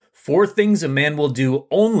4 things a man will do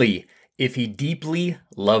only if he deeply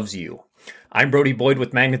loves you. I'm Brody Boyd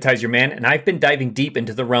with Magnetize Your Man, and I've been diving deep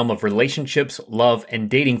into the realm of relationships, love, and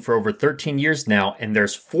dating for over 13 years now, and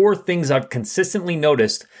there's 4 things I've consistently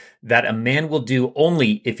noticed that a man will do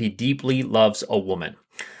only if he deeply loves a woman.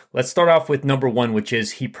 Let's start off with number 1, which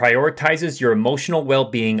is he prioritizes your emotional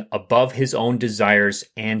well-being above his own desires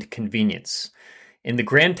and convenience. In the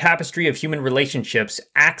grand tapestry of human relationships,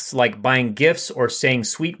 acts like buying gifts or saying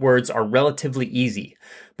sweet words are relatively easy.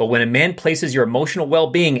 But when a man places your emotional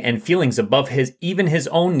well-being and feelings above even his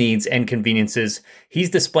own needs and conveniences,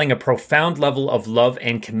 he's displaying a profound level of love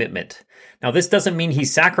and commitment. Now, this doesn't mean he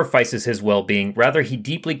sacrifices his well-being, rather he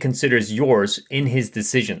deeply considers yours in his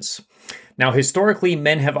decisions. Now, historically,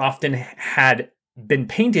 men have often been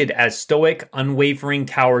painted as stoic, unwavering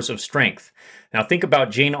towers of strength. Now think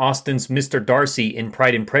about Jane Austen's Mr. Darcy in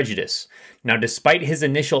Pride and Prejudice. Now, despite his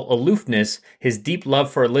initial aloofness, his deep love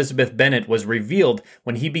for Elizabeth Bennet was revealed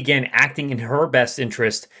when he began acting in her best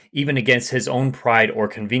interest, even against his own pride or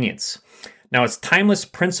convenience. Now, it's timeless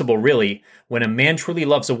principle, really. When a man truly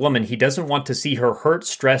loves a woman, he doesn't want to see her hurt,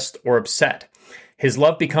 stressed, or upset. His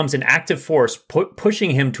love becomes an active force,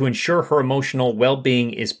 pushing him to ensure her emotional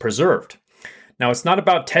well-being is preserved. Now, it's not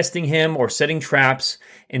about testing him or setting traps.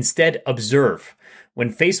 Instead, observe. When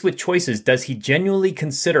faced with choices, does he genuinely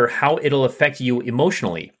consider how it'll affect you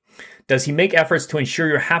emotionally? Does he make efforts to ensure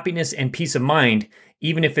your happiness and peace of mind,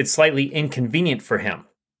 even if it's slightly inconvenient for him?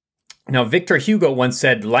 Now, Victor Hugo once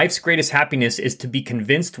said, "Life's greatest happiness is to be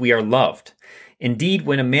convinced we are loved." Indeed,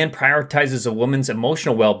 when a man prioritizes a woman's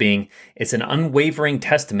emotional well-being, it's an unwavering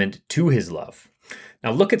testament to his love. Now,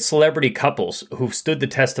 look at celebrity couples who've stood the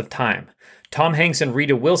test of time. Tom Hanks and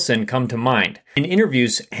Rita Wilson come to mind. In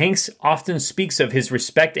interviews, Hanks often speaks of his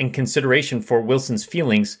respect and consideration for Wilson's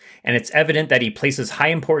feelings, and it's evident that he places high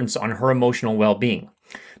importance on her emotional well-being.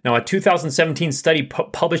 Now, a 2017 study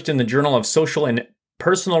published in the Journal of Social and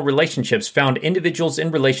Personal Relationships found individuals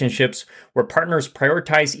in relationships where partners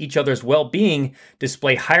prioritize each other's well-being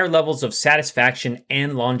display higher levels of satisfaction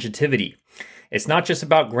and longevity. It's not just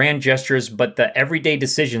about grand gestures, but the everyday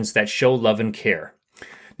decisions that show love and care.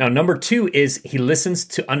 Now, number 2 is he listens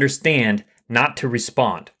to understand, not to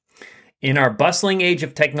respond. In our bustling age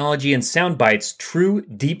of technology and sound bites, true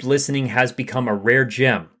deep listening has become a rare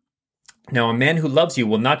gem. Now, a man who loves you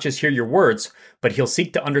will not just hear your words, but he'll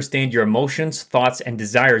seek to understand your emotions, thoughts, and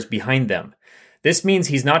desires behind them. This means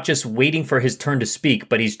he's not just waiting for his turn to speak,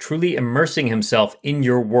 but he's truly immersing himself in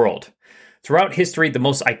your world. Throughout history, the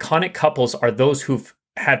most iconic couples are those who've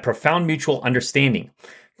had profound mutual understanding.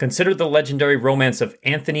 Consider the legendary romance of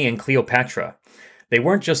Antony and Cleopatra. They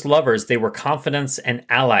weren't just lovers, they were confidants and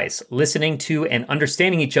allies, listening to and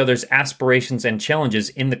understanding each other's aspirations and challenges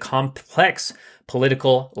in the complex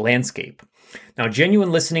political landscape. Now,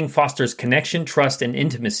 genuine listening fosters connection, trust, and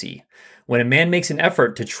intimacy. When a man makes an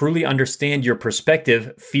effort to truly understand your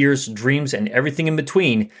perspective, fears, dreams, and everything in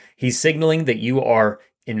between, he's signaling that you are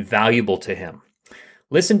invaluable to him.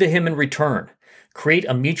 Listen to him in return. Create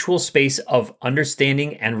a mutual space of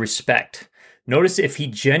understanding and respect. Notice if he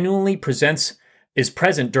genuinely is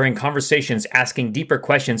present during conversations, asking deeper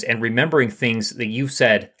questions and remembering things that you've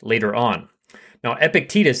said later on. Now,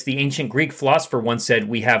 Epictetus, the ancient Greek philosopher, once said,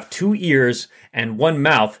 "We have 2 ears and 1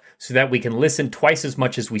 mouth so that we can listen twice as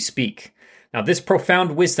much as we speak." Now, this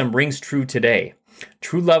profound wisdom rings true today.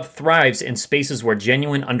 True love thrives in spaces where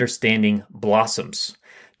genuine understanding blossoms.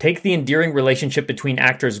 Take the endearing relationship between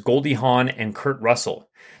actors Goldie Hawn and Kurt Russell.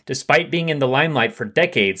 Despite being in the limelight for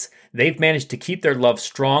decades, they've managed to keep their love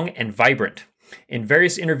strong and vibrant. In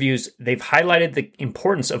various interviews, they've highlighted the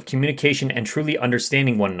importance of communication and truly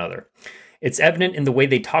understanding one another. It's evident in the way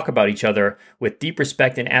they talk about each other with deep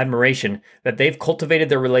respect and admiration that they've cultivated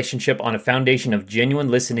their relationship on a foundation of genuine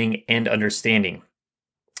listening and understanding.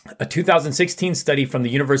 A 2016 study from the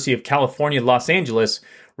University of California, Los Angeles,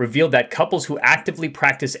 revealed that couples who actively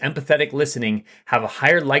practice empathetic listening have a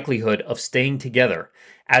higher likelihood of staying together,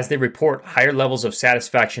 as they report higher levels of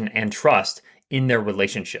satisfaction and trust in their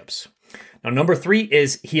relationships. Now, number 3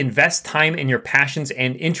 is he invests time in your passions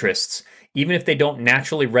and interests, even if they don't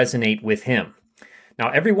naturally resonate with him. Now,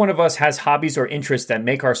 every one of us has hobbies or interests that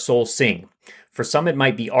make our soul sing. For some, it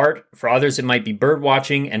might be art, for others, it might be bird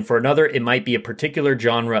watching, and for another, it might be a particular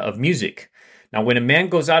genre of music. Now, when a man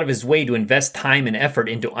goes out of his way to invest time and effort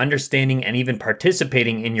into understanding and even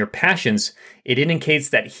participating in your passions, it indicates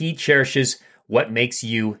that he cherishes what makes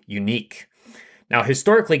you unique. Now,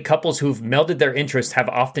 historically, couples who've melded their interests have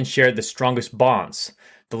often shared the strongest bonds.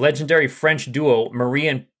 The legendary French duo Marie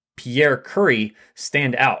and Pierre Curie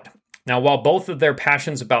stand out. Now, while both of their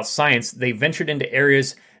passions about science, they ventured into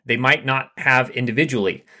areas they might not have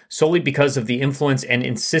individually, solely because of the influence and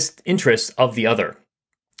interests of the other.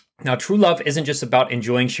 Now, true love isn't just about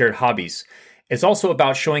enjoying shared hobbies. It's also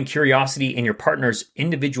about showing curiosity in your partner's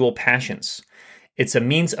individual passions. It's a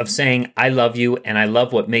means of saying, I love you and I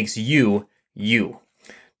love what makes you, you.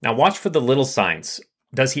 Now, watch for the little signs.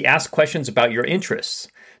 Does he ask questions about your interests?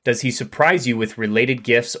 Does he surprise you with related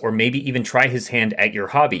gifts or maybe even try his hand at your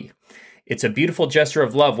hobby? It's a beautiful gesture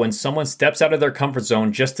of love when someone steps out of their comfort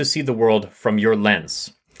zone just to see the world from your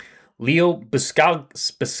lens. Leo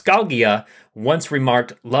Buscaglia once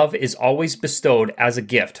remarked, love is always bestowed as a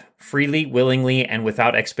gift, freely, willingly, and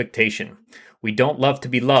without expectation. We don't love to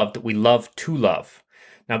be loved, we love to love.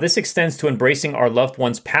 Now, this extends to embracing our loved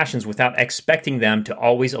one's passions without expecting them to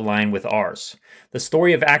always align with ours. The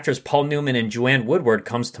story of actors Paul Newman and Joanne Woodward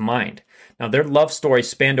comes to mind. Now, their love story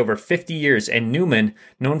spanned over 50 years, and Newman,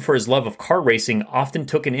 known for his love of car racing, often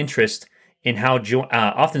spoke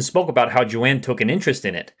about how Joanne took an interest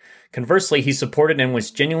in it. Conversely, he supported and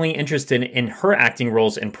was genuinely interested in her acting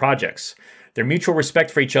roles and projects. Their mutual respect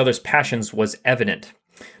for each other's passions was evident.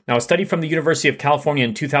 Now, a study from the University of California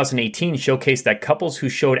in 2018 showcased that couples who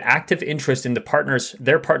showed active interest in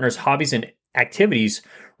their partner's hobbies and activities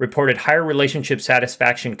reported higher relationship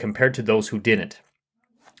satisfaction compared to those who didn't.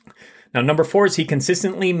 Now, number 4 is he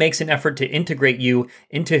consistently makes an effort to integrate you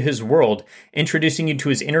into his world, introducing you to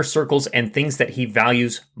his inner circles and things that he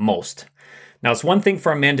values most. Now, it's one thing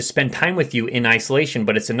for a man to spend time with you in isolation,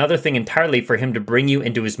 but it's another thing entirely for him to bring you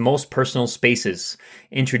into his most personal spaces,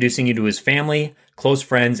 introducing you to his family, close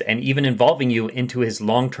friends, and even involving you into his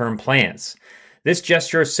long-term plans. This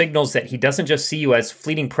gesture signals that he doesn't just see you as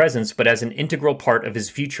fleeting presence, but as an integral part of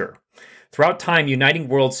his future. Throughout time, uniting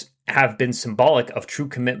worlds have been symbolic of true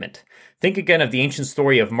commitment. Think again of the ancient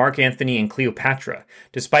story of Mark Antony and Cleopatra.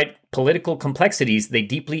 Despite political complexities, they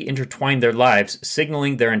deeply intertwined their lives,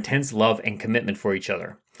 signaling their intense love and commitment for each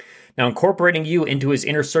other. Now, incorporating you into his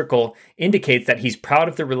inner circle indicates that he's proud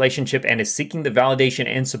of the relationship and is seeking the validation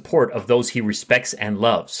and support of those he respects and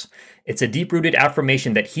loves. It's a deep-rooted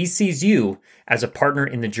affirmation that he sees you as a partner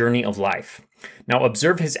in the journey of life. Now,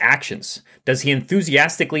 observe his actions. Does he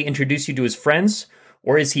enthusiastically introduce you to his friends?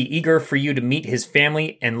 Or is he eager for you to meet his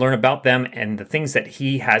family and learn about them and the things that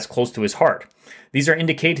he has close to his heart? These are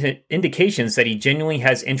indications that he genuinely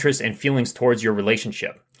has interest and feelings towards your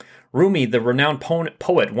relationship. Rumi, the renowned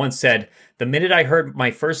poet, once said, "The minute I heard my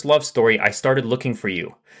first love story, I started looking for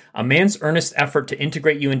you." A man's earnest effort to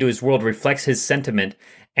integrate you into his world reflects his sentiment,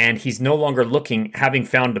 and he's no longer looking, having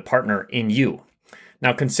found a partner in you.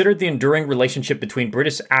 Now, consider the enduring relationship between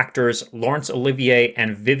British actors Laurence Olivier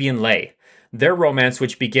and Vivien Leigh. Their romance,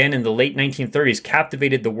 which began in the late 1930s,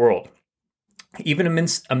 captivated the world. Even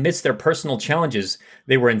amidst their personal challenges,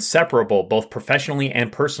 they were inseparable, both professionally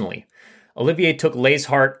and personally. Olivier took Leigh's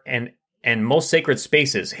heart and most sacred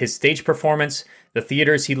spaces, his stage performance, the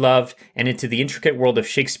theaters he loved, and into the intricate world of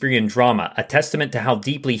Shakespearean drama, a testament to how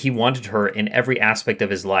deeply he wanted her in every aspect of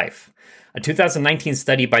his life. A 2019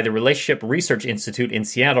 study by the Relationship Research Institute in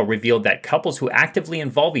Seattle revealed that couples who actively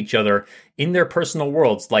involve each other in their personal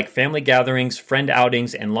worlds, like family gatherings, friend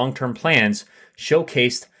outings, and long-term plans,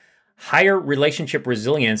 showcased higher relationship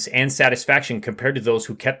resilience and satisfaction compared to those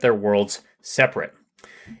who kept their worlds separate.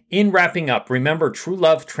 In wrapping up, remember, true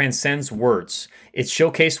love transcends words. It's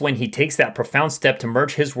showcased when he takes that profound step to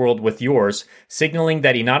merge his world with yours, signaling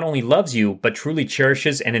that he not only loves you, but truly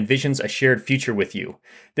cherishes and envisions a shared future with you.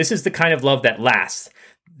 This is the kind of love that lasts,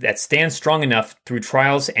 that stands strong enough through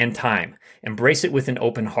trials and time. Embrace it with an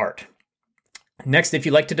open heart. Next, if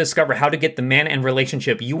you'd like to discover how to get the man and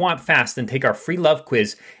relationship you want fast, then take our free love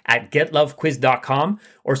quiz at getlovequiz.com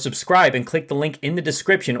or subscribe and click the link in the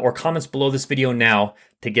description or comments below this video now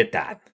to get that.